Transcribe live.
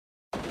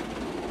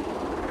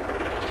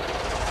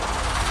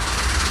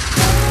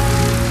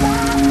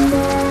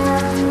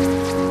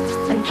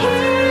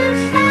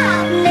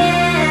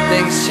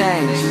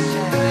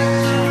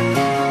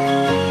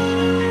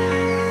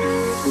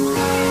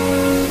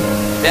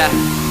Yeah.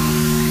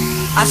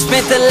 I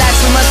spent the last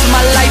 2 months of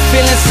my life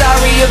feeling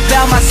sorry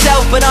about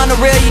myself, but on the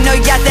real, you know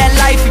you got that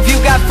life if you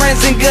got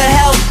friends in good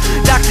health.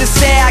 Doctors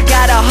say I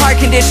got a heart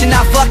condition,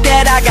 nah fuck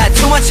that, I got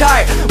too much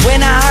heart. When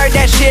I heard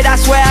that shit, I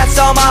swear I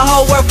saw my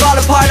whole world fall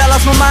apart. I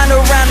lost my mind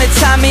around the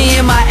time me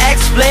and my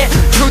ex split.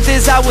 Truth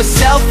is I was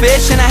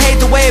selfish, and I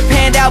hate the way it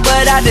panned out,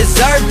 but I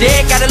deserved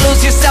it. Gotta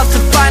lose yourself to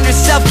find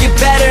yourself, get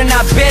better,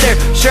 not bitter.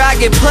 Sure I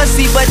get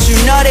pussy, but you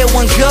know that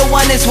one good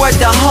one is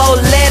worth the whole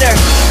litter.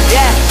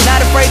 Yeah,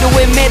 not afraid to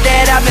admit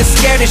that I've been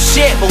scared as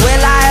shit, but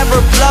will I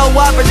ever blow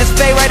up or just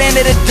fade right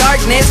into the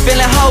darkness?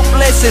 Feeling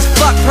hopeless as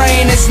fuck,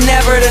 praying it's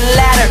never the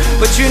latter.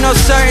 But you know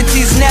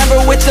certainty's never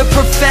with the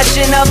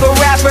profession of a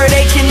rapper.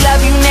 They can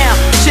love you now,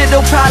 shit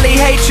they'll probably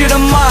hate you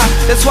tomorrow.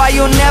 That's why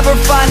you'll never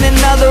find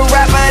another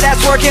rapper that's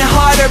working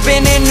harder.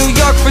 Been in New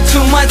York for 2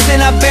 months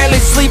and I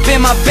barely sleep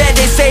in my bed.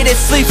 They say that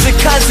sleep's a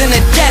cousin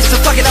of death, so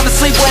fuck it, I'ma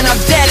sleep when I'm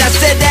dead. I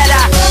said that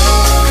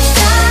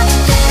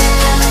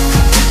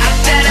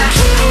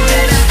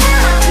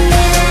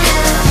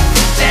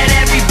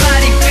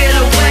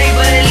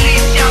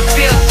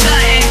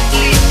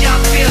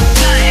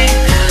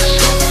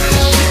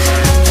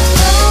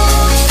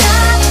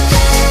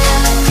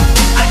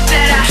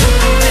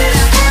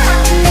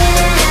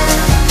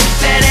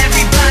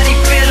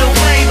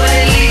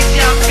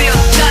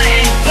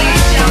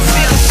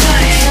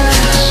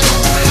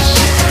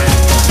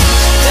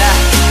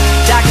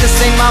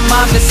my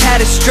mom just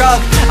had a stroke.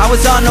 I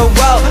was on the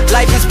road,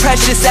 life is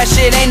precious, that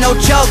shit ain't no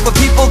joke. But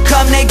people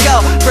come, they go,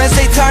 friends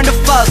they turn to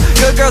foes,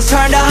 good girls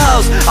turn to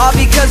hoes. All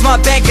because my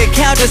bank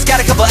account just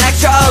got a couple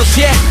extra O's.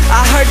 Yeah,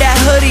 I heard that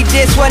hoodie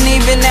diss wasn't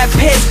even that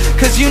pissed,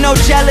 cause you know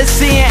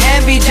jealousy and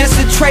envy just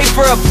a trait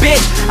for a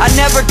bitch. I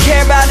never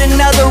care about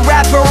another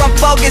rapper, I'm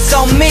focused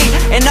on me.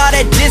 And all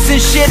that dissing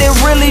shit, it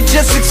really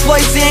just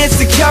exploits the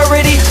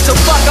insecurity. So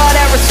fuck all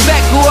that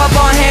respect, grew up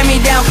on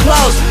hand-me-down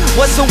clothes.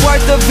 What's the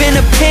worth of an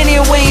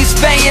opinion when you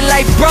spend your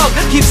life broke?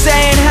 Keep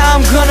saying how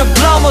I'm gonna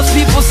blow, most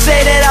people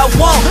say that I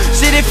won't.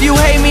 Shit, if you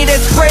hate me,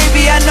 that's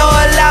gravy, I know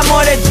a lot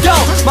more that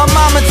don't. My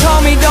mama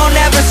told me don't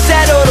ever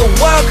settle, the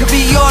world could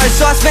be yours.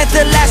 So I spent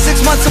the last 6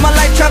 months of my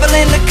life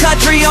traveling the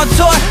country on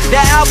tour.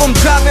 That album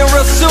dropping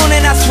real soon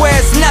and I swear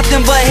it's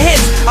nothing but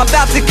hits. I'm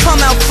about to come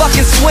out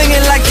fucking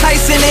swinging like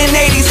Tyson in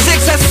 '86.